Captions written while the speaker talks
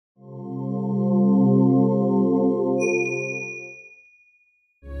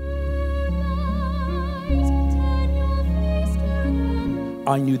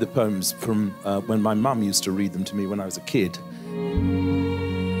I knew the poems from when my mum used to read them to me when I was a kid.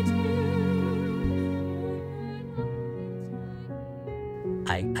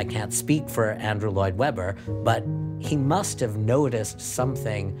 I can't speak for Andrew Lloyd Webber, but he must have noticed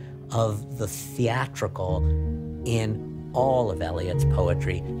something of the theatrical in all of Eliot's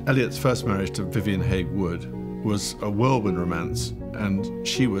poetry. Eliot's first marriage to Vivian Hay Wood was a whirlwind romance, and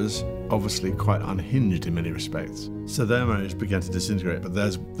she was obviously quite unhinged in many respects. So their marriage began to disintegrate, but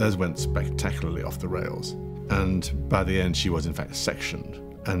theirs went spectacularly off the rails. And by the end, she was in fact sectioned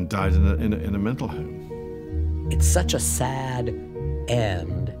and died in a mental home. It's such a sad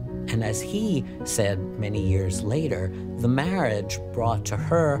end. And as he said many years later, the marriage brought to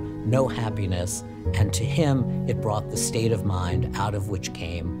her no happiness, and to him it brought the state of mind out of which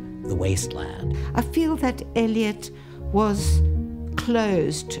came the wasteland. I feel that Eliot was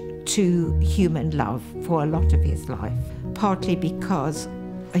closed to human love for a lot of his life, partly because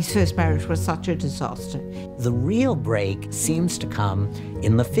his first marriage was such a disaster. The real break seems to come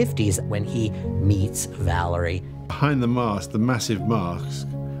in the 50s when he meets Valerie. Behind the mask, the massive mask,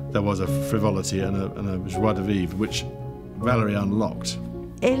 there was a frivolity and a joie de vivre, which Valerie unlocked.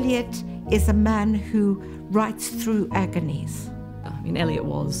 Eliot is a man who writes through agonies. I mean, Eliot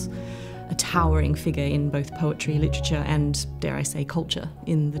was a towering figure in both poetry, literature, and, dare I say, culture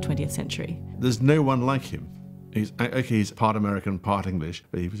in the 20th century. There's no one like him. He's part American, part English,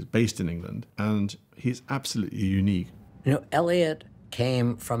 but he was based in England, and he's absolutely unique. You know, Eliot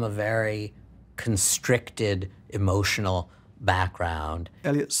came from a very constricted, emotional background.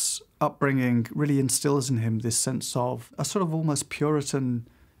 Eliot's upbringing really instills in him this sense of a sort of almost Puritan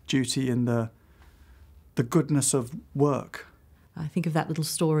duty in the goodness of work. I think of that little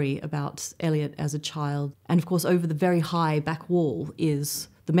story about Eliot as a child. And of course, over the very high back wall is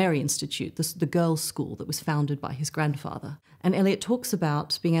the Mary Institute, the girls' school that was founded by his grandfather. And Eliot talks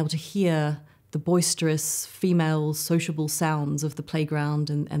about being able to hear the boisterous, female, sociable sounds of the playground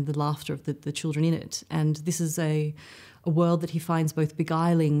and the laughter of the children in it. And this is a world that he finds both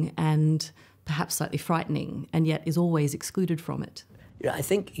beguiling and perhaps slightly frightening, and yet is always excluded from it. You know, I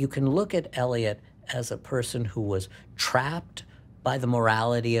think you can look at Eliot as a person who was trapped by the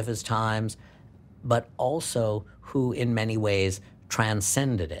morality of his times, but also who in many ways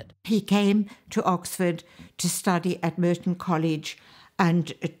transcended it. He came to Oxford to study at Merton College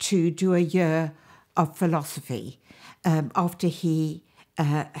and to do a year of philosophy after he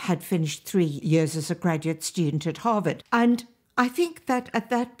had finished 3 years as a graduate student at Harvard. And I think that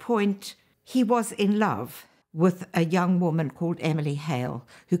at that point he was in love with a young woman called Emily Hale,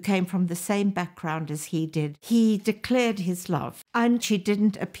 who came from the same background as he did. He declared his love, and she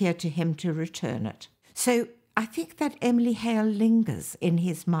didn't appear to him to return it. So I think that Emily Hale lingers in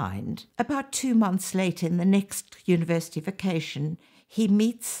his mind. About 2 months later, in the next university vacation, he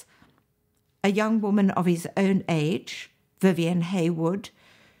meets a young woman of his own age, Vivian Hay Wood,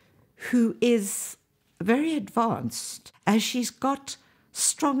 who is very advanced, as she's got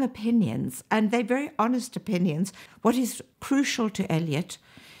strong opinions, and they're very honest opinions. What is crucial to Eliot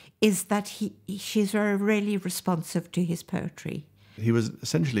is that she's very really responsive to his poetry. He was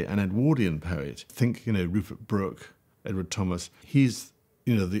essentially an Edwardian poet. Think, Rupert Brooke, Edward Thomas. He's,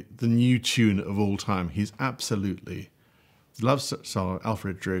 the new tune of all time. He's absolutely... Love song of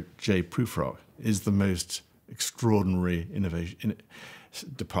Alfred J. Prufrock is the most extraordinary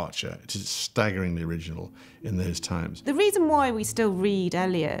departure. It is staggeringly original in those times. The reason why we still read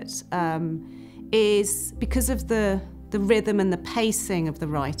Eliot is because of the rhythm and the pacing of the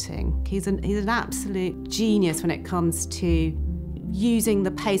writing. He's an absolute genius when it comes to using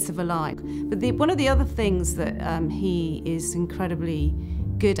the pace of a line. But one of the other things that he is incredibly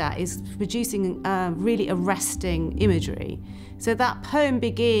good at is producing really arresting imagery. So that poem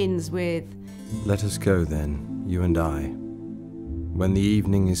begins with, "Let us go then, you and I, when the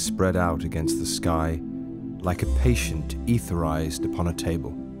evening is spread out against the sky, like a patient etherized upon a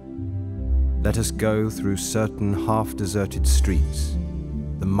table. Let us go through certain half-deserted streets,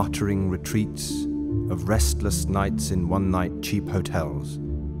 the muttering retreats of restless nights in one-night cheap hotels,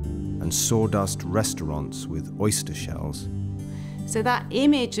 and sawdust restaurants with oyster shells." So that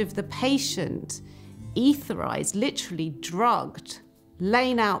image of the patient, etherized, literally drugged,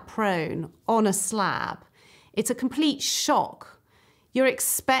 laying out prone on a slab, it's a complete shock. You're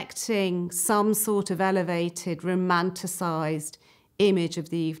expecting some sort of elevated, romanticized image of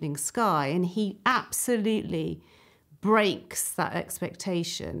the evening sky, and he absolutely breaks that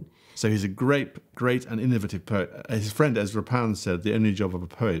expectation. So he's a great and innovative poet. His friend Ezra Pound said the only job of a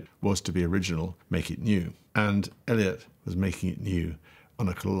poet was to be original, make it new. And Eliot was making it new on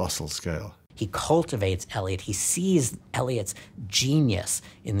a colossal scale. He cultivates Eliot. He sees Eliot's genius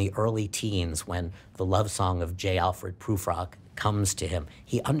in the early teens when the love song of J. Alfred Prufrock comes to him.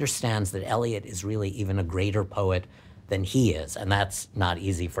 He understands that Eliot is really even a greater poet than he is, and that's not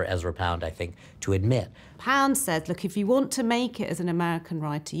easy for Ezra Pound, I think, to admit. Pound said, look, if you want to make it as an American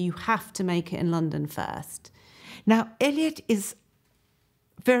writer, you have to make it in London first. Now, Eliot is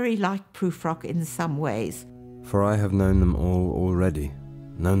very like Prufrock in some ways. For I have known them all already,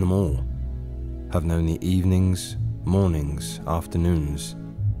 known them all. Have known the evenings, mornings, afternoons.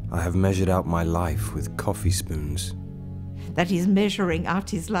 I have measured out my life with coffee spoons. That he's measuring out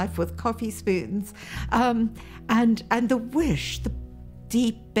his life with coffee spoons. And the wish, the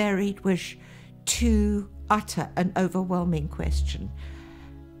deep buried wish to utter an overwhelming question.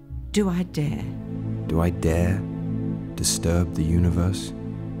 Do I dare? Do I dare disturb the universe?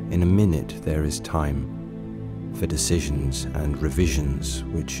 In a minute there is time for decisions and revisions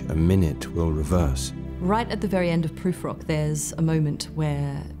which a minute will reverse. Right at the very end of Prufrock, there's a moment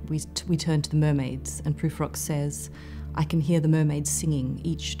where we turn to the mermaids, and Prufrock says, I can hear the mermaids singing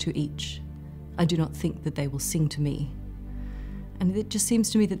each to each. I do not think that they will sing to me. And it just seems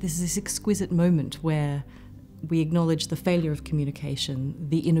to me that this is this exquisite moment where we acknowledge the failure of communication,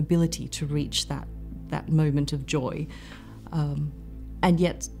 the inability to reach that moment of joy. And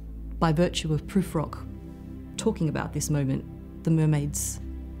yet, by virtue of Prufrock talking about this moment, the mermaids,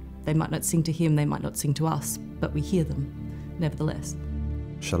 they might not sing to him, they might not sing to us, but we hear them nevertheless.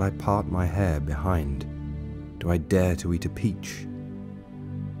 Shall I part my hair behind? Do I dare to eat a peach?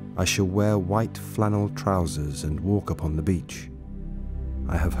 I shall wear white flannel trousers and walk upon the beach.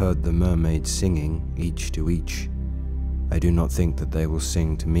 I have heard the mermaids singing, each to each. I do not think that they will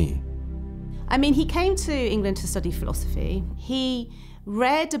sing to me. I mean, he came to England to study philosophy. He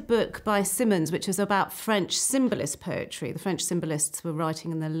read a book by Symonds, which was about French symbolist poetry. The French symbolists were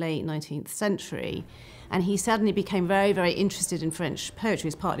writing in the late 19th century. And he suddenly became very, very interested in French poetry.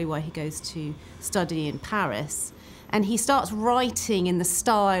 It's partly why he goes to study in Paris. And he starts writing in the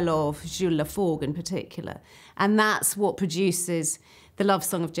style of Jules Laforgue in particular. And that's what produces the love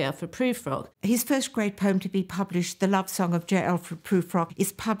song of J. Alfred Prufrock. His first great poem to be published, The Love Song of J. Alfred Prufrock,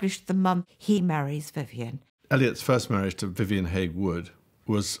 is published the month he marries Vivian. Eliot's first marriage to Vivian Haigh Wood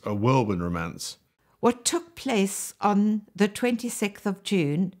was a whirlwind romance. What took place on the 26th of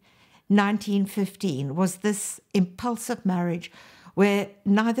June, 1915, was this impulsive marriage where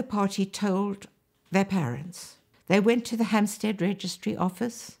neither party told their parents. They went to the Hampstead Registry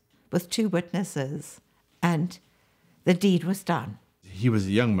Office with 2 witnesses, and the deed was done. He was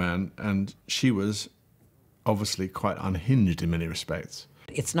a young man, and she was obviously quite unhinged in many respects.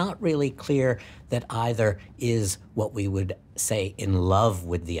 It's not really clear that either is what we would say in love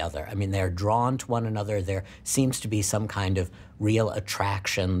with the other. I mean, they're drawn to one another. There seems to be some kind of real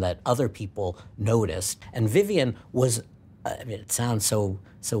attraction that other people noticed. And Vivian was, I mean, it sounds so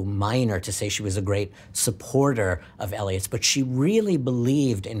minor to say she was a great supporter of Eliot's, but she really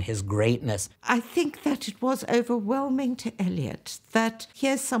believed in his greatness. I think that it was overwhelming to Eliot that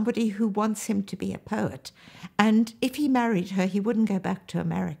here's somebody who wants him to be a poet. And if he married her, he wouldn't go back to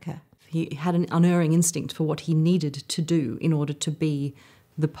America. He had an unerring instinct for what he needed to do in order to be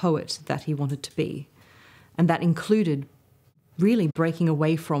the poet that he wanted to be. And that included really breaking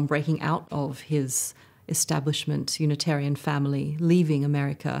out of his establishment, Unitarian family, leaving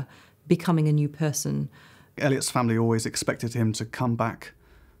America, becoming a new person. Eliot's family always expected him to come back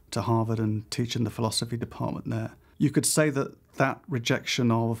to Harvard and teach in the philosophy department there. You could say that that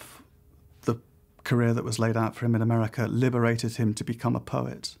rejection of the career that was laid out for him in America liberated him to become a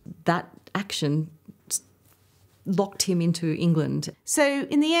poet. That action locked him into England. So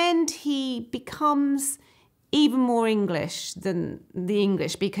in the end, he becomes even more English than the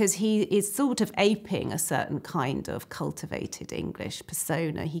English because he is sort of aping a certain kind of cultivated English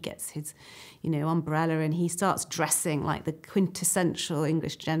persona. He gets his, umbrella and he starts dressing like the quintessential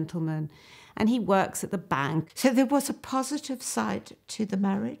English gentleman. And he works at the bank. So there was a positive side to the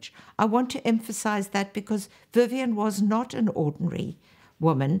marriage. I want to emphasize that because Vivian was not an ordinary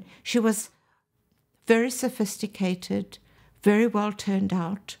woman. She was very sophisticated, very well turned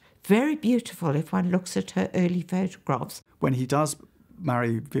out, very beautiful if one looks at her early photographs. When he does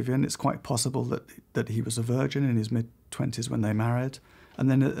marry Vivian, it's quite possible that he was a virgin in his mid-20s when they married. And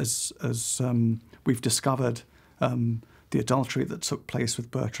then as we've discovered the adultery that took place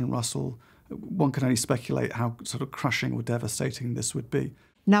with Bertrand Russell, one can only speculate how sort of crushing or devastating this would be.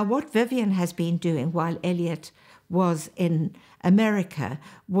 Now, what Vivian has been doing while Eliot was in America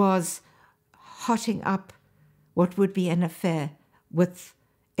was hotting up what would be an affair with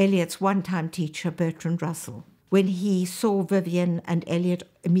Eliot's one-time teacher, Bertrand Russell. when he saw Vivian and Eliot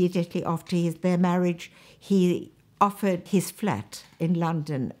immediately after their marriage, he offered his flat in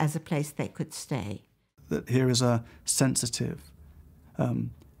London as a place they could stay. That here is a sensitive,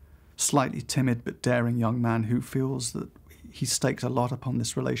 slightly timid but daring young man who feels that he staked a lot upon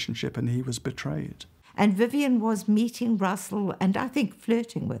this relationship and he was betrayed. And Vivian was meeting Russell and I think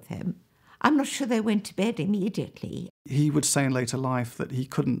flirting with him. I'm not sure they went to bed immediately. He would say in later life that he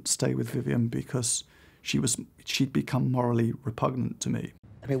couldn't stay with Vivian because she'd become morally repugnant to me.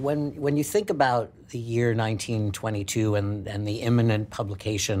 I mean, when you think about the year 1922 and the imminent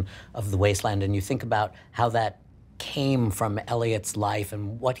publication of The Wasteland, and you think about how that came from Eliot's life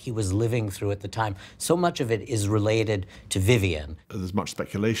and what he was living through at the time, so much of it is related to Vivian. There's much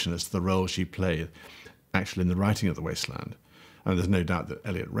speculation as to the role she played actually in the writing of The Wasteland. And there's no doubt that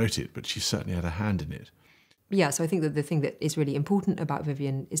Eliot wrote it, but she certainly had a hand in it. Yeah, so I think that the thing that is really important about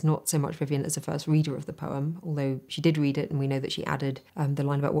Vivian is not so much Vivian as the first reader of the poem, although she did read it, and we know that she added the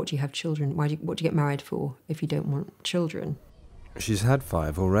line about what do you have children, what do you get married for if you don't want children? She's had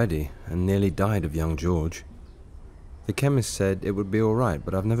 5 already, and nearly died of young George. The chemist said it would be all right,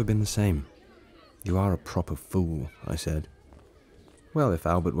 but I've never been the same. You are a proper fool, I said. Well, if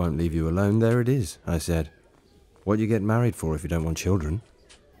Albert won't leave you alone, there it is, I said. What do you get married for if you don't want children?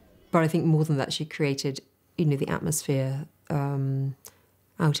 But I think more than that, she created, the atmosphere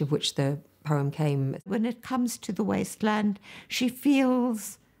out of which the poem came. When it comes to The Wasteland, she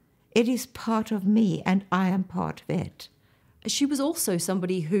feels it is part of me and I am part of it. She was also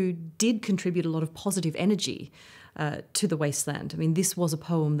somebody who did contribute a lot of positive energy to The Wasteland. I mean, this was a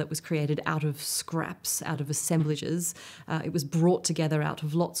poem that was created out of scraps, out of assemblages. It was brought together out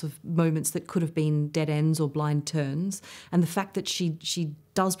of lots of moments that could have been dead ends or blind turns. And the fact that she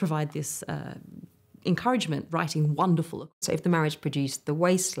does provide this encouragement, writing wonderful. So if the marriage produced The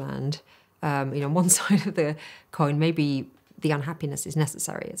Wasteland, on one side of the coin, maybe the unhappiness is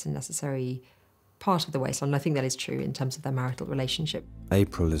necessary. It's a necessary part of The Wasteland. I think that is true in terms of their marital relationship.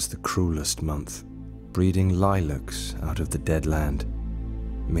 April is the cruelest month, breeding lilacs out of the dead land,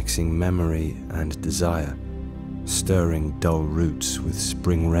 mixing memory and desire, stirring dull roots with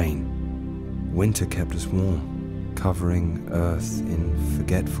spring rain. Winter kept us warm, covering earth in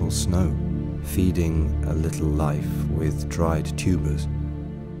forgetful snow, feeding a little life with dried tubers.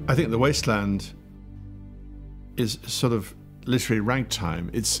 I think The Wasteland is sort of literary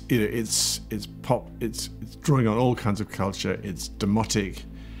ragtime. It's pop. It's drawing on all kinds of culture. It's demotic.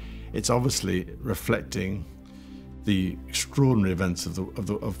 It's obviously reflecting the extraordinary events of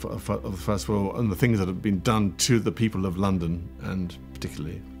the First World War and the things that have been done to the people of London, and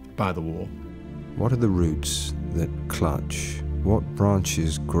particularly by the war. What are the roots that clutch? What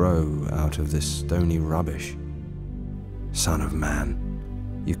branches grow out of this stony rubbish? Son of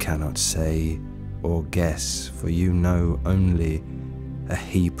man, you cannot say or guess, for you know only a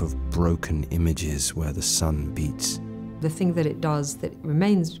heap of broken images where the sun beats. The thing that it does that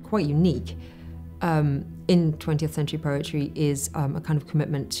remains quite unique in 20th century poetry is a kind of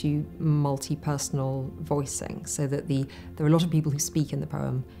commitment to multi-personal voicing, so that there are a lot of people who speak in the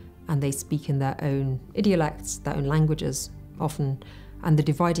poem, and they speak in their own idiolects, their own languages often, and the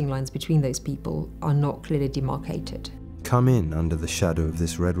dividing lines between those people are not clearly demarcated. Come in under the shadow of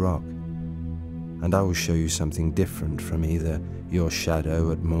this red rock, and I will show you something different from either your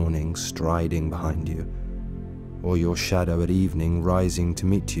shadow at morning striding behind you, or your shadow at evening rising to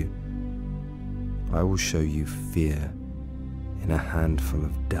meet you. I will show you fear in a handful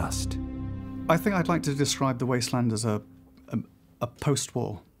of dust. I think I'd like to describe The Wasteland as a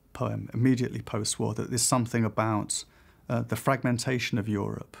post-war poem, immediately post-war, that there's something about the fragmentation of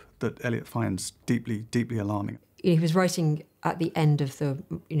Europe that Eliot finds deeply, deeply alarming. He was writing at the end of the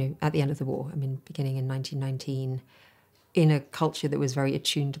war. I mean, beginning in 1919, in a culture that was very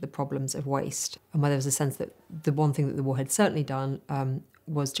attuned to the problems of waste, and where there was a sense that the one thing that the war had certainly done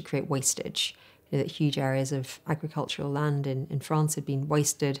was to create wastage. That huge areas of agricultural land in France had been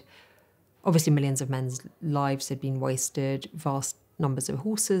wasted. Obviously, millions of men's lives had been wasted. Vast numbers of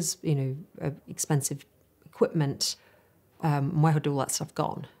horses, expensive equipment. Where had all that stuff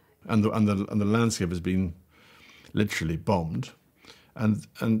gone? And the landscape has been literally bombed,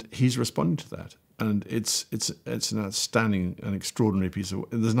 and he's responding to that. And it's an outstanding and extraordinary piece of.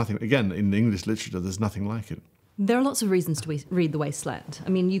 There's nothing, again, in English literature, there's nothing like it. There are lots of reasons to read The Wasteland. I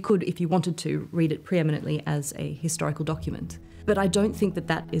mean, you could, if you wanted to, read it preeminently as a historical document. But I don't think that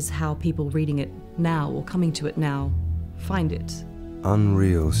that is how people reading it now or coming to it now find it.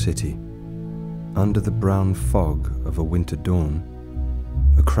 Unreal city. Under the brown fog of a winter dawn,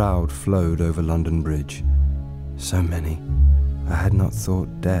 a crowd flowed over London Bridge. So many. I had not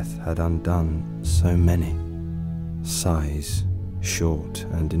thought death had undone so many. Sighs, short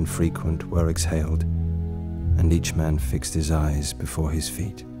and infrequent, were exhaled, and each man fixed his eyes before his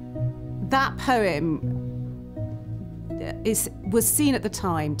feet. That poem was seen at the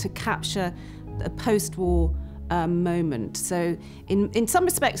time to capture a post-war moment. So in some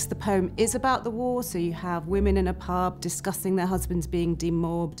respects, the poem is about the war. So you have women in a pub discussing their husbands being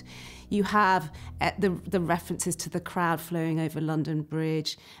demobbed. You have the references to the crowd flowing over London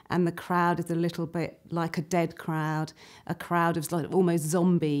Bridge, and the crowd is a little bit like a dead crowd, a crowd of like almost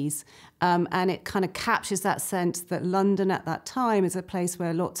zombies. And it kind of captures that sense that London at that time is a place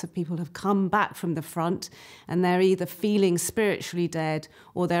where lots of people have come back from the front, and they're either feeling spiritually dead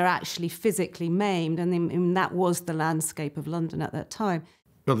or they're actually physically maimed. And that was the landscape of London at that time.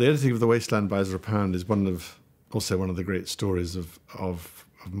 Well, the editing of The Wasteland by Ezra Pound is also one of the great stories of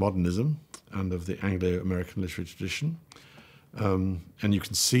modernism and of the Anglo-American literary tradition. And you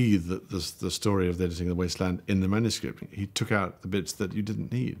can see that the story of the editing of The Wasteland in the manuscript. He took out the bits that you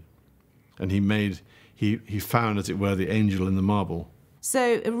didn't need. And he found, as it were, the angel in the marble.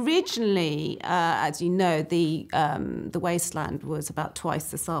 So originally, as you know, the Wasteland was about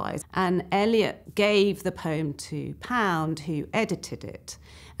twice the size, and Eliot gave the poem to Pound, who edited it,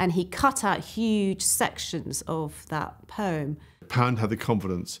 and he cut out huge sections of that poem. Pound had the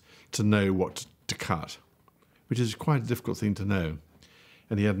confidence to know what to cut, which is quite a difficult thing to know,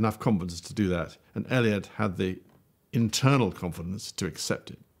 and he had enough confidence to do that. And Eliot had the internal confidence to accept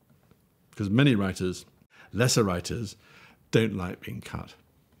it, because many writers, lesser writers, don't like being cut.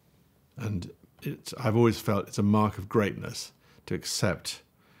 And I've always felt it's a mark of greatness to accept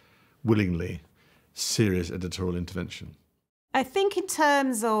willingly serious editorial intervention. I think in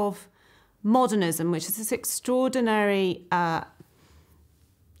terms of modernism, which is this extraordinary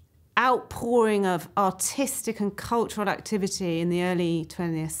outpouring of artistic and cultural activity in the early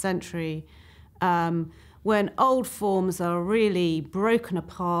 20th century, when old forms are really broken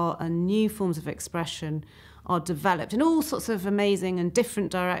apart and new forms of expression are developed in all sorts of amazing and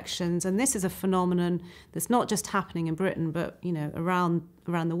different directions. And this is a phenomenon that's not just happening in Britain, but around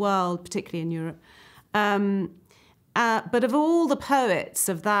the world, particularly in Europe. But of all the poets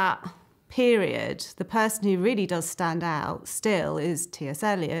of that period, the person who really does stand out still is T.S.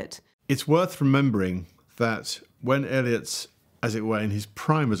 Eliot. It's worth remembering that when Eliot's, as it were, in his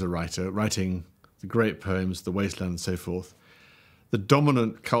prime as a writer, writing the great poems, The Wasteland and so forth, the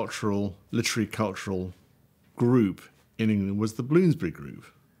dominant literary cultural group in England was the Bloomsbury group.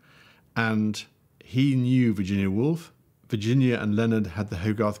 And he knew Virginia Woolf. Virginia and Leonard had the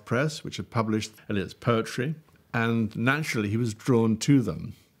Hogarth Press, which had published Eliot's poetry, and naturally he was drawn to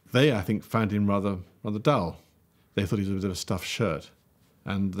them. They, I think, found him rather dull. They thought he was a bit of a stuffed shirt.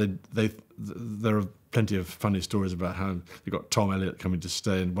 And there are plenty of funny stories about how they got Tom Eliot coming to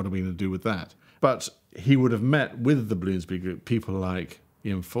stay and what are we going to do with that. But he would have met with the Bloomsbury group people like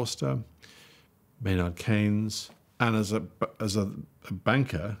Ian Forster, Maynard Keynes, and as a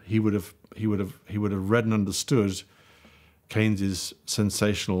banker, he would have read and understood Keynes's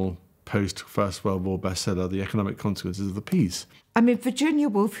sensational post-First World War bestseller, The Economic Consequences of the Peace. I mean, Virginia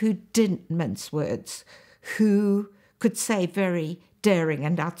Woolf, who didn't mince words, who could say very daring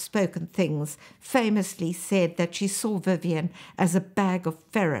and outspoken things, famously said that she saw Vivian as a bag of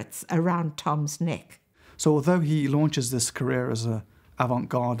ferrets around Tom's neck. So although he launches this career as an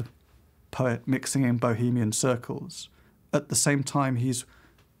avant-garde poet mixing in bohemian circles, at the same time he's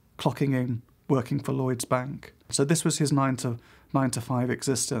clocking in working for Lloyd's Bank. So this was his 9 to 5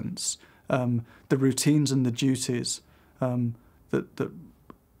 existence. The routines and the duties that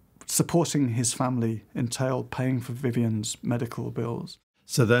supporting his family entailed paying for Vivian's medical bills.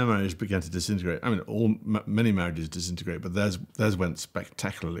 So their marriage began to disintegrate. I mean, many marriages disintegrate, but theirs went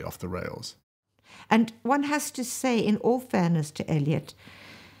spectacularly off the rails. And one has to say, in all fairness to Eliot,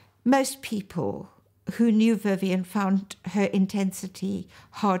 most people who knew Vivian found her intensity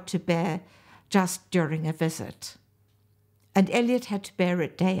hard to bear just during a visit. And Eliot had to bear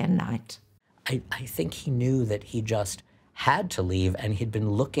it day and night. I think he knew that he just had to leave, and he'd been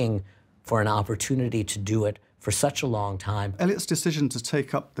looking for an opportunity to do it for such a long time. Eliot's decision to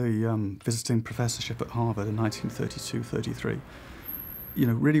take up the visiting professorship at Harvard in 1932-33,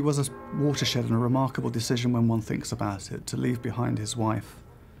 really was a watershed and a remarkable decision when one thinks about it, to leave behind his wife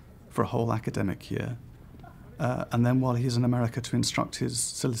for a whole academic year. And then while he's in America to instruct his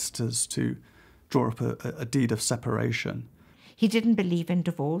solicitors to draw up a deed of separation. He didn't believe in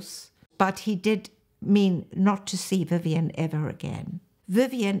divorce, but he did mean not to see Vivian ever again.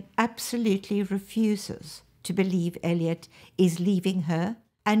 Vivian absolutely refuses to believe Eliot is leaving her,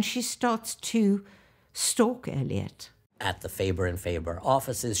 and she starts to stalk Eliot. at the Faber and Faber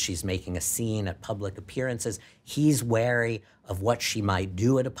offices. She's making a scene at public appearances. He's wary of what she might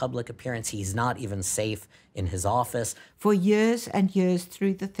do at a public appearance. He's not even safe in his office. For years and years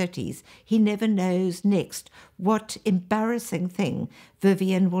through the 30s, he never knows next what embarrassing thing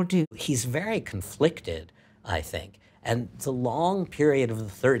Vivian will do. He's very conflicted, I think. And the long period of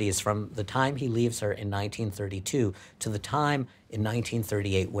the 30s, from the time he leaves her in 1932 to the time in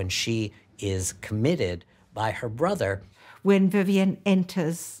 1938 when she is committed by her brother. When Vivian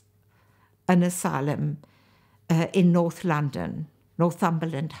enters an asylum in North London,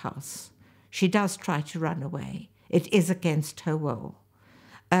 Northumberland House, she does try to run away. It is against her will.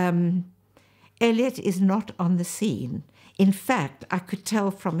 Eliot is not on the scene. In fact, I could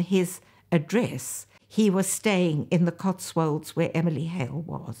tell from his address he was staying in the Cotswolds where Emily Hale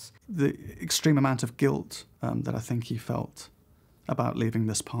was. The extreme amount of guilt that I think he felt about leaving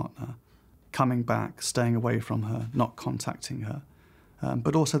this partner, coming back, staying away from her, not contacting her,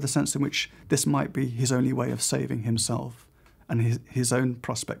 but also the sense in which this might be his only way of saving himself and his own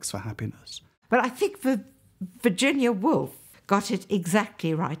prospects for happiness. But I think Virginia Woolf got it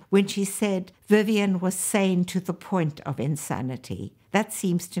exactly right when she said Vivian was sane to the point of insanity. That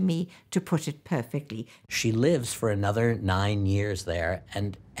seems to me to put it perfectly. She lives for another 9 years there,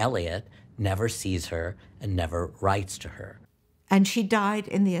 and Eliot never sees her and never writes to her. And she died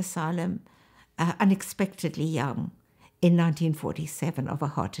in the asylum unexpectedly young in 1947 of a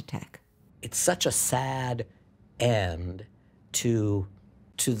heart attack. It's such a sad end to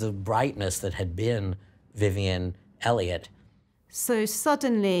the brightness that had been Vivian Eliot. So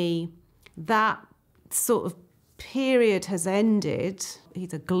suddenly that sort of period has ended.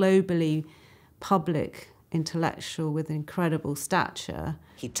 He's a globally public intellectual with incredible stature.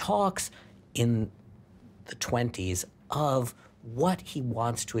 He talks in the 20s of what he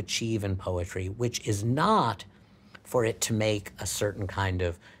wants to achieve in poetry, which is not for it to make a certain kind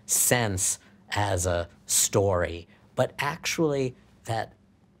of sense as a story, but actually that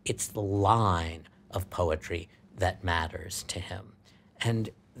it's the line of poetry that matters to him. And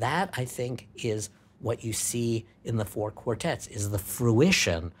that, I think, is what you see in the four quartets, is the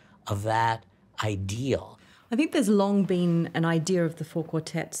fruition of that ideal. I think there's long been an idea of the four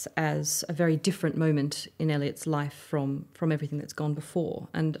quartets as a very different moment in Eliot's life from everything that's gone before.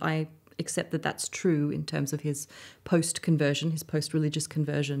 And I accept that that's true in terms of his post-conversion, his post-religious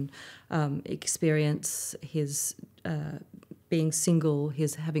conversion experience, his being single,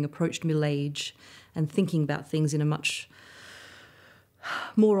 his having approached middle age and thinking about things in a much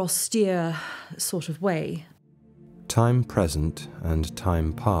more austere sort of way. Time present and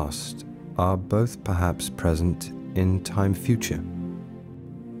time past are both perhaps present in time future,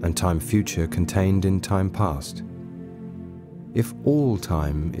 and time future contained in time past. If all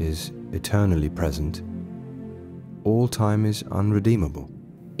time is eternally present, all time is unredeemable.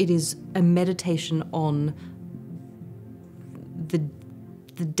 It is a meditation on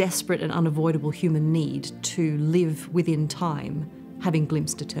the desperate and unavoidable human need to live within time, having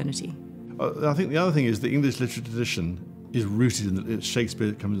glimpsed eternity. I think the other thing is the English literature tradition is rooted in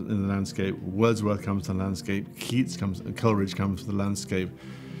Shakespeare comes in the landscape, Wordsworth comes to the landscape, Keats comes, and Coleridge comes to the landscape,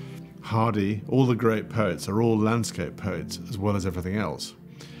 Hardy, all the great poets are all landscape poets as well as everything else.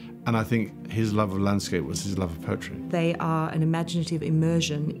 And I think his love of landscape was his love of poetry. They are an imaginative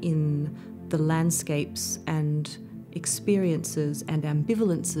immersion in the landscapes and experiences and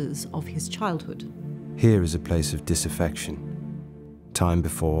ambivalences of his childhood. Here is a place of disaffection, time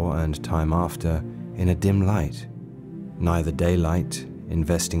before and time after in a dim light, neither daylight,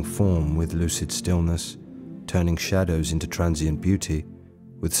 investing form with lucid stillness, turning shadows into transient beauty,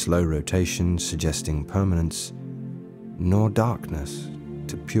 with slow rotation suggesting permanence, nor darkness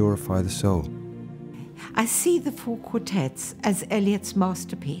to purify the soul. I see the four quartets as Eliot's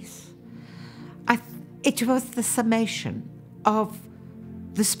masterpiece. It was the summation of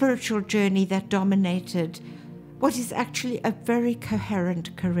the spiritual journey that dominated what is actually a very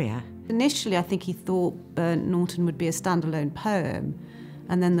coherent career. Initially, I think he thought Burnt Norton would be a standalone poem,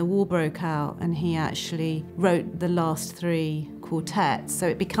 and then the war broke out and he actually wrote the last three quartets, so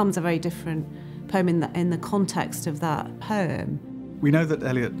it becomes a very different poem in the context of that poem. We know that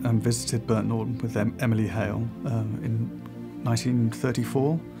Eliot visited Burnt Norton with Emily Hale in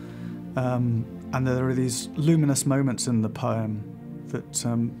 1934, and there are these luminous moments in the poem that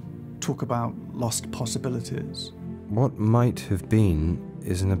talk about lost possibilities. What might have been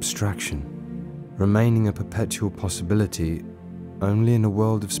is an abstraction, remaining a perpetual possibility only in a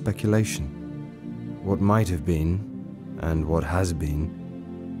world of speculation. What might have been, and what has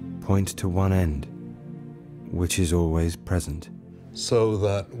been, point to one end, which is always present. So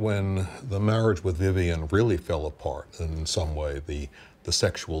that when the marriage with Vivian really fell apart, and in some way the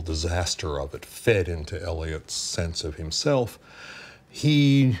sexual disaster of it fed into Eliot's sense of himself,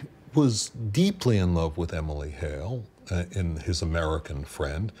 he was deeply in love with Emily Hale, in his American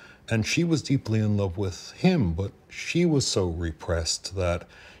friend, and she was deeply in love with him, but she was so repressed that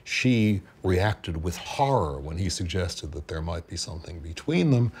she reacted with horror when he suggested that there might be something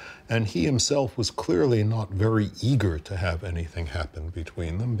between them, and he himself was clearly not very eager to have anything happen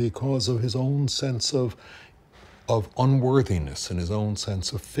between them because of his own sense of unworthiness and his own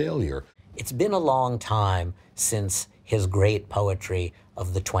sense of failure. It's been a long time since his great poetry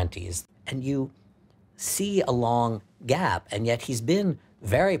of the 20s, and you see a long gap, and yet he's been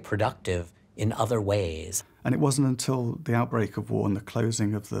very productive in other ways. And it wasn't until the outbreak of war and the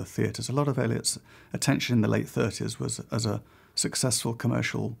closing of the theatres, a lot of Eliot's attention in the late 30s was as a successful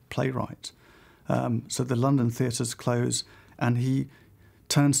commercial playwright. So the London theatres close, and he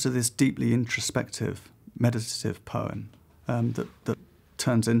turns to this deeply introspective, meditative poem that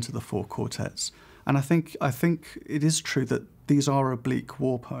turns into the four quartets. And I think it is true that these are oblique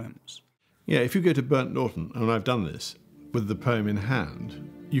war poems. Yeah, if you go to Burnt Norton, and I've done this, with the poem in hand,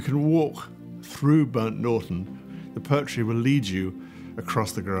 you can walk through Burnt Norton. The poetry will lead you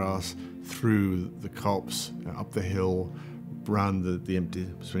across the grass, through the copse, up the hill, round the empty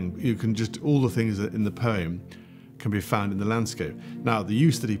spring. You can just, all the things that in the poem can be found in the landscape. Now, the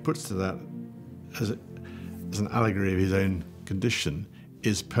use that he puts to that as an allegory of his own condition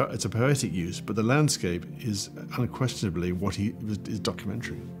it's a poetic use, but the landscape is unquestionably what is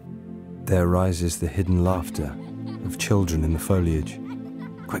documentary. There rises the hidden laughter of children in the foliage.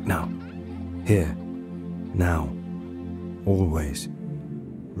 Quick now, here, now, always.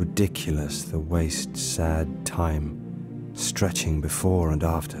 Ridiculous the waste, sad time, stretching before and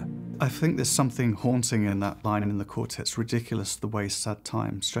after. I think there's something haunting in that line in the quartets, ridiculous the waste, sad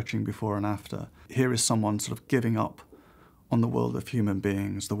time, stretching before and after. Here is someone sort of giving up on the world of human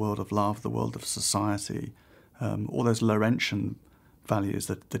beings, the world of love, the world of society, all those Lorentzian values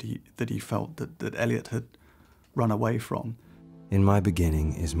that he felt that Eliot had run away from. In my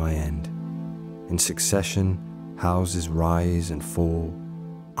beginning is my end. In succession, houses rise and fall,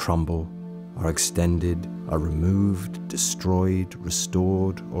 crumble, are extended, are removed, destroyed,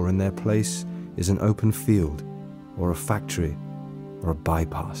 restored, or in their place is an open field, or a factory, or a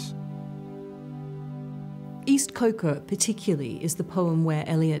bypass. East Coker, particularly, is the poem where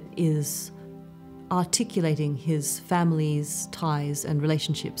Eliot is articulating his family's ties and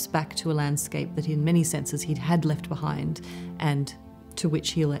relationships back to a landscape that in many senses he had left behind and to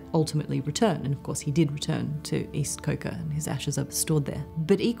which he'll ultimately return. And of course he did return to East Coker and his ashes are stored there.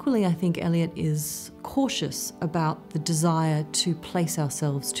 But equally I think Eliot is cautious about the desire to place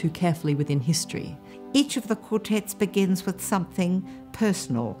ourselves too carefully within history. Each of the quartets begins with something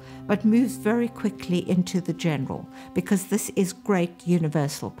personal, but moves very quickly into the general, because this is great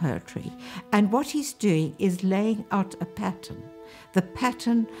universal poetry. And what he's doing is laying out a pattern, the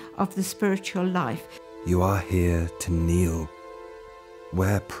pattern of the spiritual life. You are here to kneel,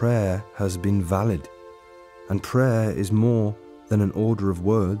 where prayer has been valid. And prayer is more than an order of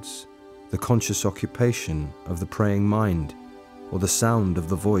words, the conscious occupation of the praying mind, or the sound of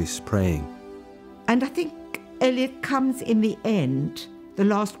the voice praying. And I think Eliot comes in the end, the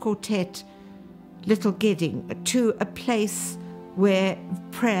last quartet, Little Gidding, to a place where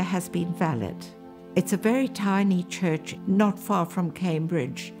prayer has been valid. It's a very tiny church not far from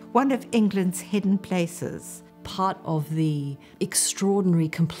Cambridge, one of England's hidden places. Part of the extraordinary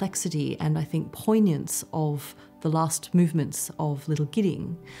complexity and I think poignance of the last movements of Little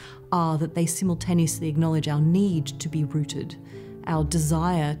Gidding are that they simultaneously acknowledge our need to be rooted, our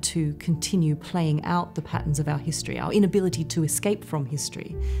desire to continue playing out the patterns of our history, our inability to escape from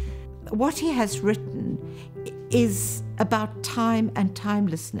history. What he has written is about time and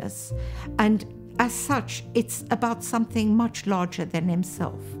timelessness, and as such, it's about something much larger than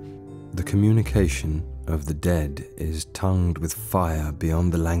himself. The communication of the dead is tongued with fire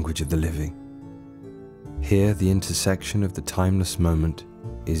beyond the language of the living. Here, the intersection of the timeless moment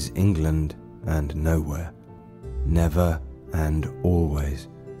is England and nowhere, never and always.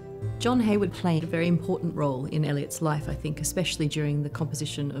 John Hayward played a very important role in Eliot's life, I think, especially during the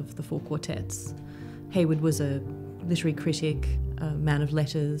composition of the four quartets. Hayward was a literary critic, a man of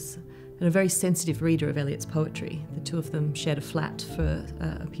letters, and a very sensitive reader of Eliot's poetry. The two of them shared a flat for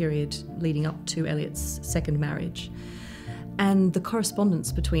a period leading up to Eliot's second marriage. And the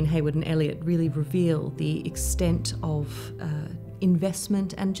correspondence between Hayward and Eliot really reveal the extent of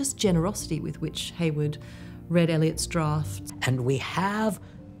investment and just generosity with which Hayward read Eliot's drafts. And we have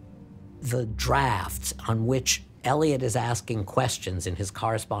the drafts on which Eliot is asking questions in his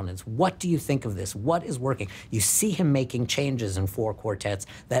correspondence. What do you think of this? What is working? You see him making changes in 4 quartets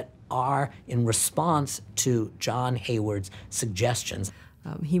that are in response to John Hayward's suggestions.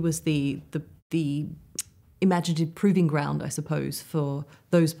 He was the imaginative proving ground, I suppose, for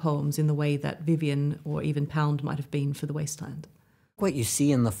those poems in the way that Vivian or even Pound might have been for The Wasteland. What you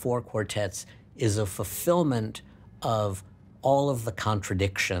see in the 4 quartets is a fulfillment of all of the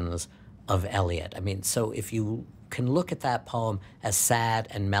contradictions of Eliot. I mean, so if you can look at that poem as sad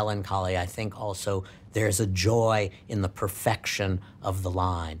and melancholy, I think also there's a joy in the perfection of the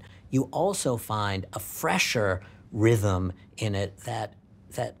line. You also find a fresher rhythm in it that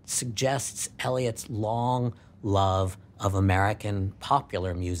suggests Eliot's long love of American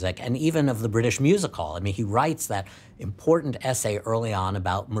popular music and even of the British music hall. I mean, he writes that important essay early on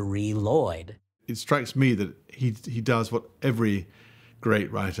about Marie Lloyd. It strikes me that he does what every great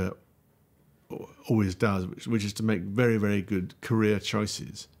writer always does, which is to make very, very good career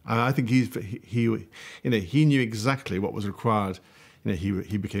choices. I think he knew exactly what was required.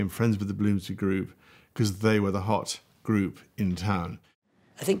 He became friends with the Bloomsbury Group because they were the hot group in town.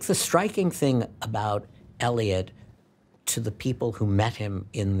 I think the striking thing about Eliot, to the people who met him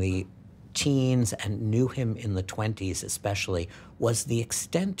in the teens and knew him in the 20s especially, was the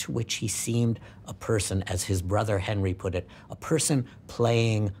extent to which he seemed a person, as his brother Henry put it, a person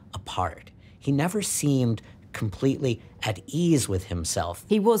playing a part. He never seemed completely at ease with himself.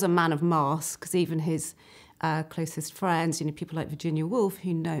 He was a man of masks. Even his closest friends, people like Virginia Woolf,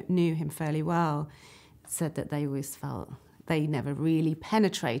 who knew him fairly well, said that they always felt they never really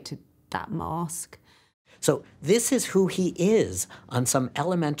penetrated that mask. So this is who he is on some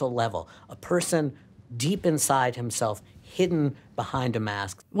elemental level, a person deep inside himself, hidden behind a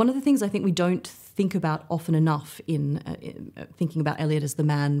mask. One of the things I think we don't think about often enough in thinking about Eliot as the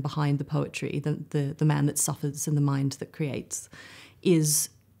man behind the poetry, the man that suffers and the mind that creates, is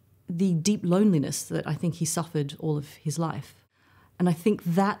the deep loneliness that I think he suffered all of his life. And I think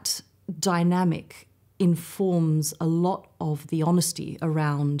that dynamic informs a lot of the honesty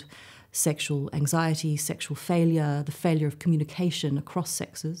around sexual anxiety, sexual failure, the failure of communication across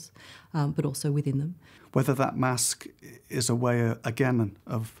sexes, but also within them. Whether that mask is a way, again,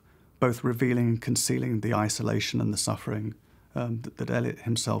 of both revealing and concealing the isolation and the suffering that Eliot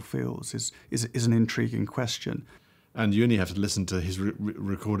himself feels is an intriguing question. And you only have to listen to his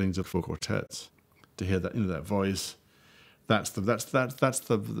recordings of 4 quartets to hear that, that voice. That's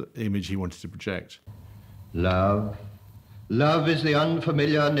the image he wanted to project. Love. Love is the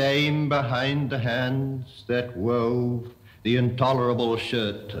unfamiliar name behind the hands that wove the intolerable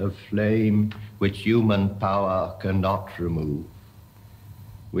shirt of flame which human power cannot remove.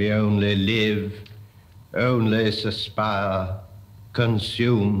 We only live, only suspire,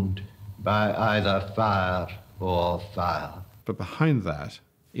 consumed by either fire or fire. But behind that,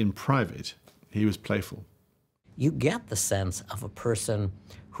 in private, he was playful. You get the sense of a person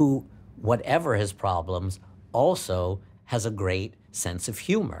who, whatever his problems, also has a great sense of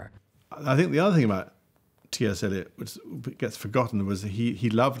humor. I think the other thing about T.S. Eliot, which gets forgotten, was that he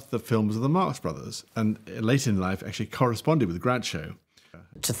loved the films of the Marx Brothers, and late in life actually corresponded with Groucho.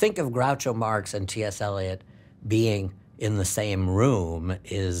 To think of Groucho Marx and T.S. Eliot being in the same room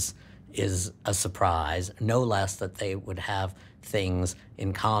is a surprise, no less that they would have things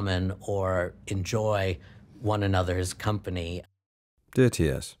in common or enjoy one another's company. Dear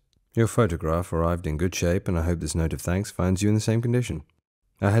T.S., your photograph arrived in good shape, and I hope this note of thanks finds you in the same condition.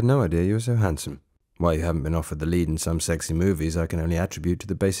 I had no idea you were so handsome. Why you haven't been offered the lead in some sexy movies I can only attribute to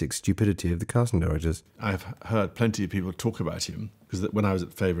the basic stupidity of the casting directors. I've heard plenty of people talk about him, because when I was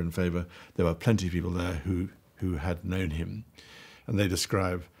at Faber and Faber, there were plenty of people there who had known him, and they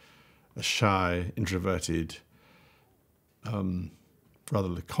describe a shy, introverted, rather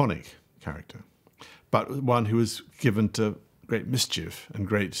laconic character, but one who was given to great mischief and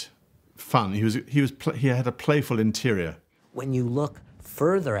great fun. He had a playful interior. When you look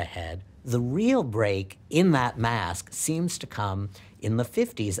further ahead, the real break in that mask seems to come in the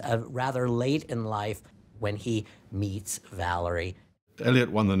 50s, rather late in life, when he meets Valerie.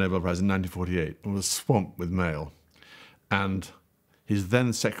 Eliot won the Nobel Prize in 1948 and was swamped with mail, and his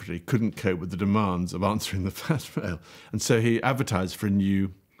then secretary couldn't cope with the demands of answering the fast mail, and so he advertised for a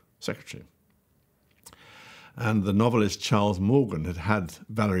new secretary. And the novelist Charles Morgan had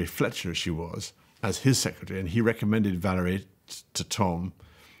Valerie Fletcher, as she was, as his secretary, and he recommended Valerie to Tom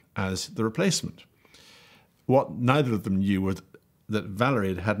as the replacement. What neither of them knew was that Valerie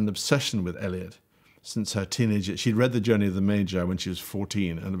had had an obsession with Eliot since her teenage. She'd read The Journey of the Magi when she was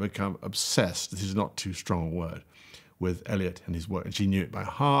 14 and had become obsessed, this is not too strong a word, with Eliot and his work. And she knew it by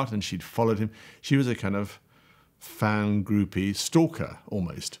heart, and she'd followed him. She was a kind of fan groupie stalker,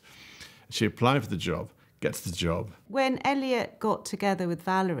 almost. She applied for the job, gets the job. When Eliot got together with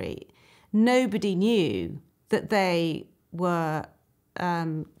Valerie, nobody knew that they were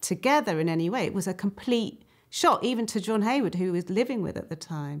together in any way. It was a complete shock, even to John Hayward, who was living with at the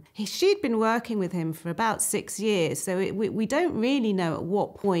time. She'd been working with him for about 6 years, so we don't really know at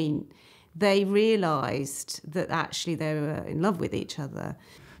what point they realised that actually they were in love with each other.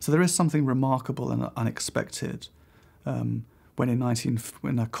 So there is something remarkable and unexpected when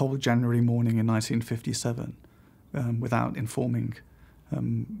in a cold January morning in 1957, without informing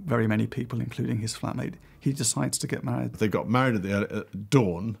very many people, including his flatmate, he decides to get married. They got married at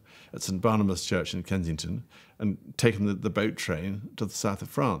dawn at St Barnabas Church in Kensington and taken the boat train to the south of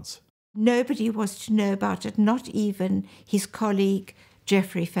France. Nobody was to know about it, not even his colleague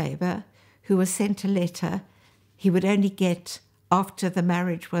Geoffrey Faber, who was sent a letter he would only get after the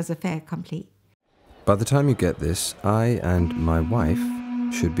marriage was a fait accompli. By the time you get this, I and my wife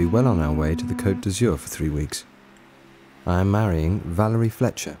should be well on our way to the Côte d'Azur for 3 weeks. I am marrying Valerie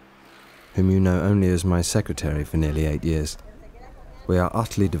Fletcher, whom you know only as my secretary for nearly 8 years. We are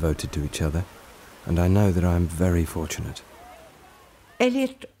utterly devoted to each other, and I know that I am very fortunate.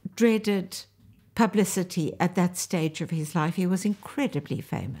 Eliot dreaded publicity at that stage of his life. He was incredibly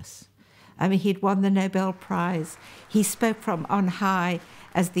famous. I mean, he'd won the Nobel Prize. He spoke from on high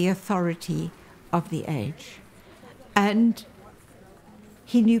as the authority of the age. And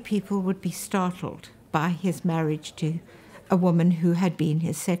he knew people would be startled by his marriage to a woman who had been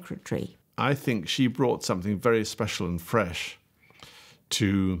his secretary. I think she brought something very special and fresh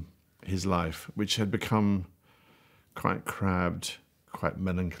to his life, which had become quite crabbed, quite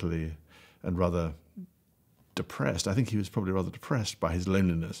melancholy, and rather depressed. I think he was probably rather depressed by his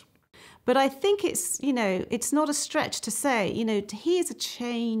loneliness. But I think it's, it's not a stretch to say, he is a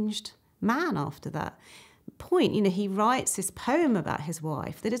changed man after that point. He writes this poem about his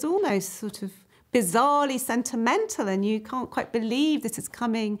wife that is almost sort of bizarrely sentimental, and you can't quite believe this is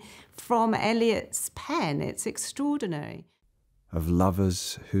coming from Eliot's pen. It's extraordinary. Of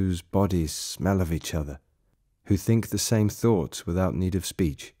lovers whose bodies smell of each other, who think the same thoughts without need of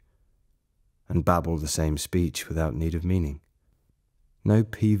speech, and babble the same speech without need of meaning. No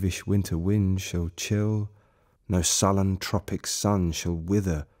peevish winter wind shall chill, no sullen tropic sun shall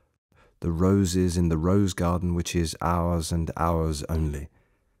wither the roses in the rose garden which is ours and ours only.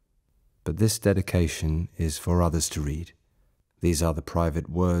 But this dedication is for others to read. These are the private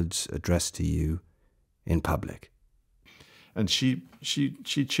words addressed to you in public. And she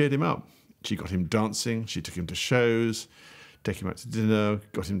cheered him up. She got him dancing, she took him to shows, take him out to dinner,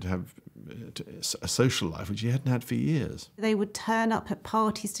 got him to have a social life, which he hadn't had for years. They would turn up at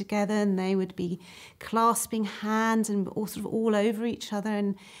parties together and they would be clasping hands and all over each other,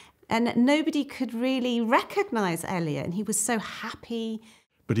 and nobody could really recognise Eliot, and he was so happy.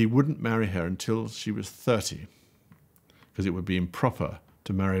 But he wouldn't marry her until she was 30, because it would be improper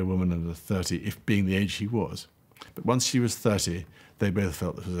to marry a woman under 30 if being the age he was. But once she was 30, they both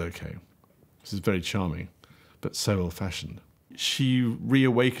felt this was okay. This is very charming, but so old-fashioned. She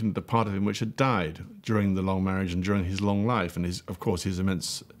reawakened the part of him which had died during the long marriage and during his long life, and of course his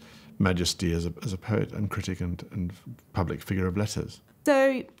immense majesty as a poet and critic and public figure of letters.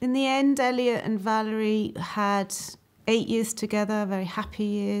 So in the end, Eliot and Valerie had 8 years together, very happy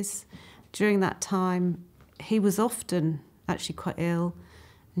years. During that time, he was often actually quite ill,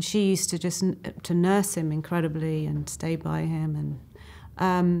 and she used to just to nurse him incredibly and stay by him.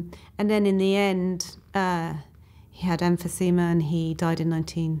 And then in the end, he had emphysema and he died in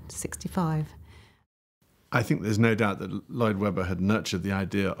 1965. I think there's no doubt that Lloyd Webber had nurtured the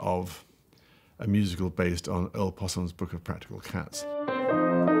idea of a musical based on Earl Possum's Book of Practical Cats.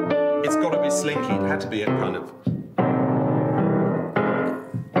 It's got to be slinky. It had to be a kind of...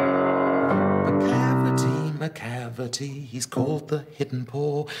 McCavity, he's called the hidden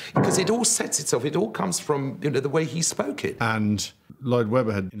paw, because it all sets itself, it all comes from the way he spoke it. And Lloyd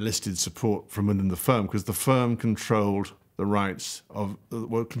Webber had enlisted support from within the firm, because the firm controlled the rights of,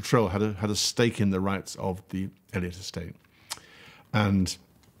 had a stake in the rights of the Eliot estate. And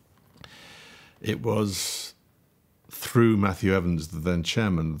it was through Matthew Evans, the then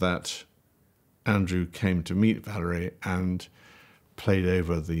chairman, that Andrew came to meet Valerie and played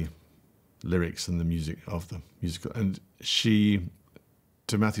over the lyrics and the music of the musical. And she,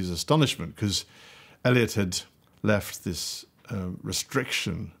 to Matthew's astonishment, because Eliot had left this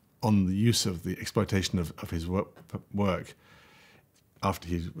restriction on the use of the exploitation of his work after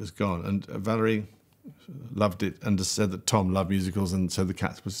he was gone. And Valerie loved it and said that Tom loved musicals, and so the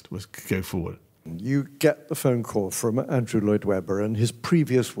Cats was go forward. You get the phone call from Andrew Lloyd Webber, and his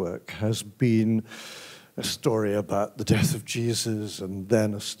previous work has been a story about the death of Jesus and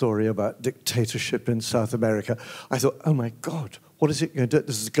then a story about dictatorship in South America. I thought, oh my God, what is it going to do?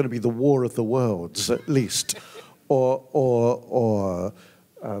 This is going to be the War of the Worlds, at least, or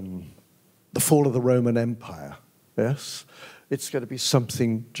the fall of the Roman Empire. Yes, it's going to be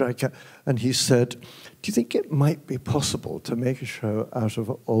something gigantic. And he said, do you think it might be possible to make a show out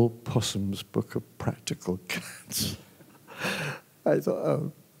of Old Possum's Book of Practical Cats? I thought,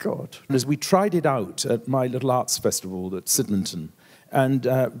 oh, God. As we tried it out at my little arts festival at Sydmonton,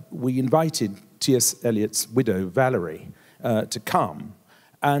 and we invited T.S. Eliot's widow, Valerie, to come.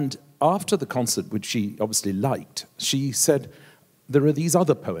 And after the concert, which she obviously liked, she said, there are these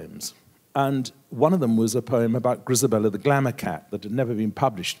other poems. And one of them was a poem about Grisabella the Glamour Cat that had never been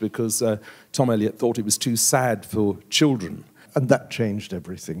published because Tom Eliot thought it was too sad for children. And that changed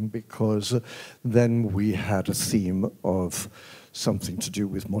everything, because then we had a theme of something to do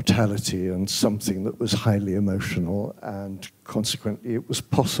with mortality and something that was highly emotional, and consequently it was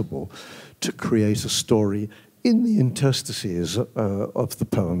possible to create a story in the interstices of the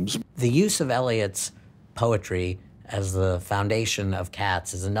poems. The use of Eliot's poetry as the foundation of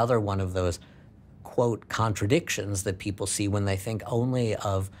Cats is another one of those, quote, contradictions that people see when they think only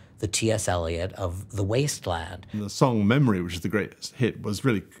of the T.S. Eliot of The Wasteland. The song Memory, which is the greatest hit, was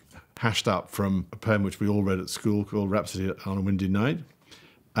really hashed up from a poem which we all read at school called Rhapsody on a Windy Night,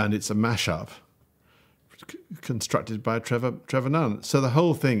 and it's a mashup constructed by Trevor Nunn. So the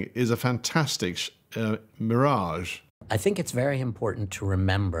whole thing is a fantastic mirage. I think it's very important to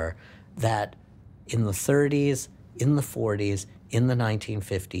remember that in the 30s, in the 40s, in the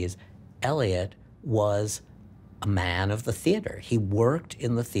 1950s, Eliot was a man of the theater. He worked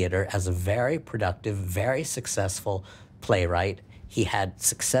in the theater as a very productive, very successful playwright. He had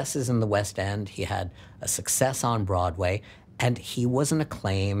successes in the West End, he had a success on Broadway, and he was an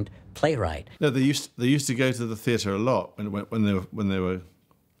acclaimed playwright. No, they used to go to the theatre a lot when they were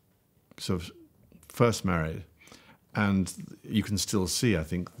sort of first married, and you can still see, I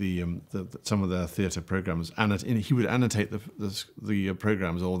think, some of their theatre programmes. He would annotate the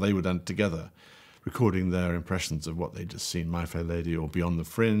programmes, or they would together, recording their impressions of what they'd just seen, My Fair Lady or Beyond the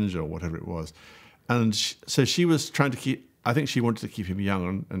Fringe or whatever it was. And so she was trying to keep, I think she wanted to keep him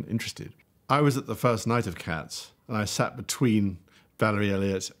young and interested. I was at the first night of Cats, and I sat between Valerie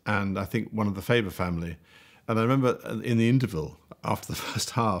Eliot and I think one of the Faber family. And I remember in the interval, after the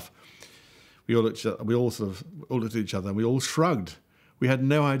first half, we all looked at each other and we all shrugged. We had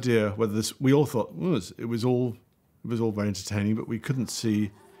no idea whether this, we all thought it was all very entertaining, but we couldn't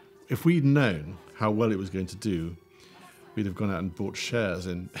see. If we'd known how well it was going to do, we'd have gone out and bought shares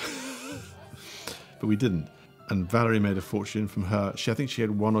in. But we didn't. And Valerie made a fortune from her. I think she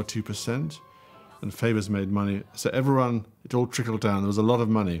had 1 or 2%, and Faber's made money. So everyone, it all trickled down. There was a lot of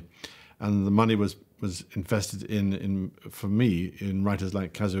money, and the money was invested for me in writers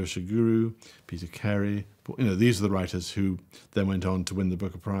like Kazuo Ishiguro, Peter Carey. These are the writers who then went on to win the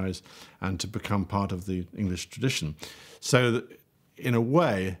Booker Prize and to become part of the English tradition. So in a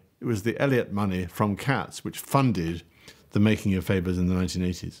way, it was the Eliot money from Cats which funded the making of Faber's in the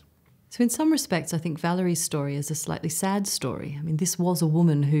 1980s. So in some respects, I think Valerie's story is a slightly sad story. I mean, this was a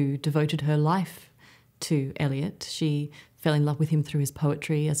woman who devoted her life to Eliot. She fell in love with him through his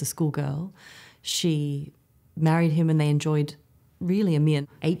poetry as a schoolgirl. She married him and they enjoyed really a mere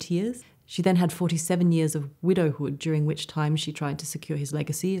 8 years. She then had 47 years of widowhood, during which time she tried to secure his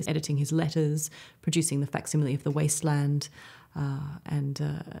legacy, editing his letters, producing the facsimile of The Wasteland, and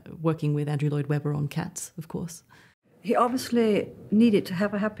working with Andrew Lloyd Webber on Cats, of course. He obviously needed to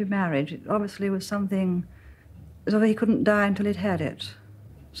have a happy marriage. It obviously was something as though he couldn't die until he'd had it,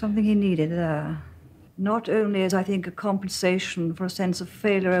 something he needed there. Not only as, I think, a compensation for a sense of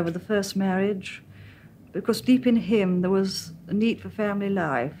failure over the first marriage, because deep in him there was a need for family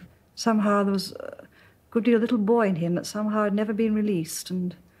life. Somehow there was a good deal of little boy in him that somehow had never been released,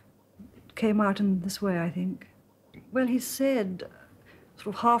 and it came out in this way, I think. Well, he said,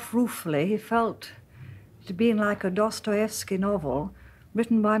 sort of half ruefully, he felt it had been like a Dostoevsky novel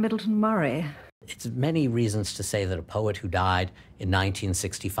written by Middleton Murray. It's many reasons to say that a poet who died in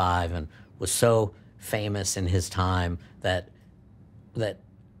 1965 and was so famous in his time that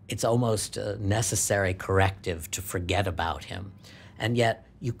it's almost a necessary corrective to forget about him. And yet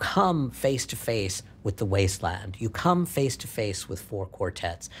you come face to face with The Wasteland. You come face to face with 4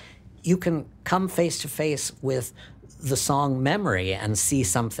 quartets. You can come face to face with the song Memory and see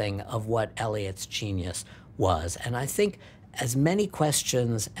something of what Eliot's genius was. And I think as many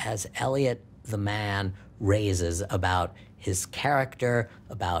questions as Eliot the man raises about his character,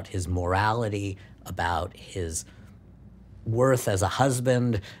 about his morality, about his worth as a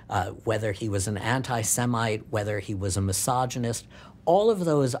husband, whether he was an anti-Semite, whether he was a misogynist. All of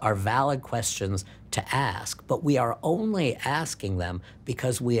those are valid questions to ask, but we are only asking them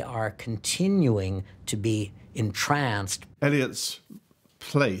because we are continuing to be entranced. Eliot's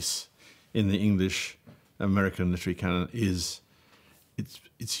place in the English American literary canon is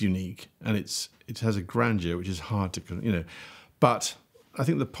it's unique, and it has a grandeur which is hard to, you know. But I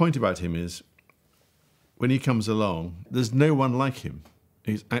think the point about him is, when he comes along, there's no one like him.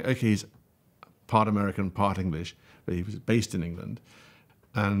 He's part American, part English, but he was based in England,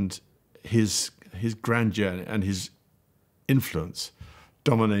 and his grandeur and his influence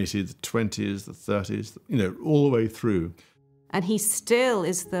dominated the 20s, the 30s, you know, all the way through. And he still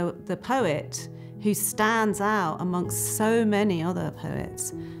is the poet who stands out amongst so many other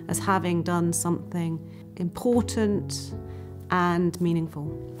poets as having done something important and meaningful.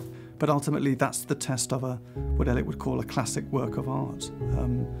 But ultimately, that's the test of what Eliot would call a classic work of art,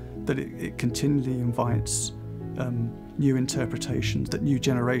 that it continually invites new interpretations, that new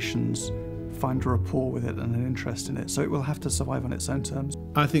generations find a rapport with it and an interest in it. So it will have to survive on its own terms.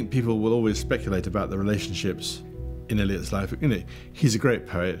 I think people will always speculate about the relationships in Eliot's life. You know, he's a great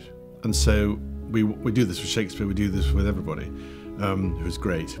poet, and so we do this with Shakespeare, we do this with everybody who's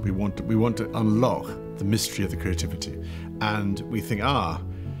great. We want to unlock the mystery of the creativity, and we think,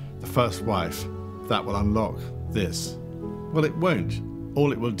 the first wife, that will unlock this. Well, it won't.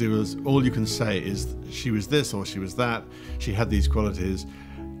 All it will do is, all you can say is she was this or she was that, she had these qualities.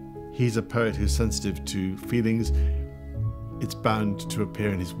 He's a poet who's sensitive to feelings. It's bound to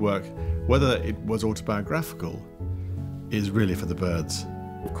appear in his work. Whether it was autobiographical is really for the birds.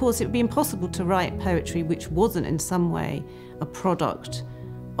 Of course, it would be impossible to write poetry which wasn't in some way a product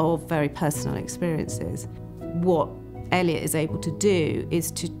of very personal experiences. What Eliot is able to do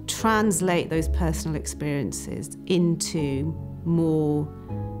is to translate those personal experiences into more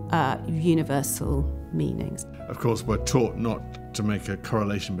universal meanings. Of course, we're taught not to make a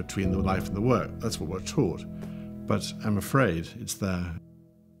correlation between the life and the work. That's what we're taught. But I'm afraid it's there.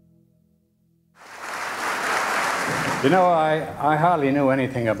 You know, I hardly knew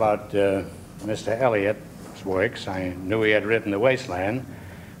anything about Mr. Eliot's works. I knew he had written The Wasteland,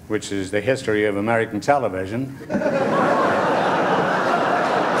 which is the history of American television.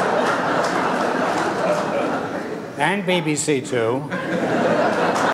 And BBC, too.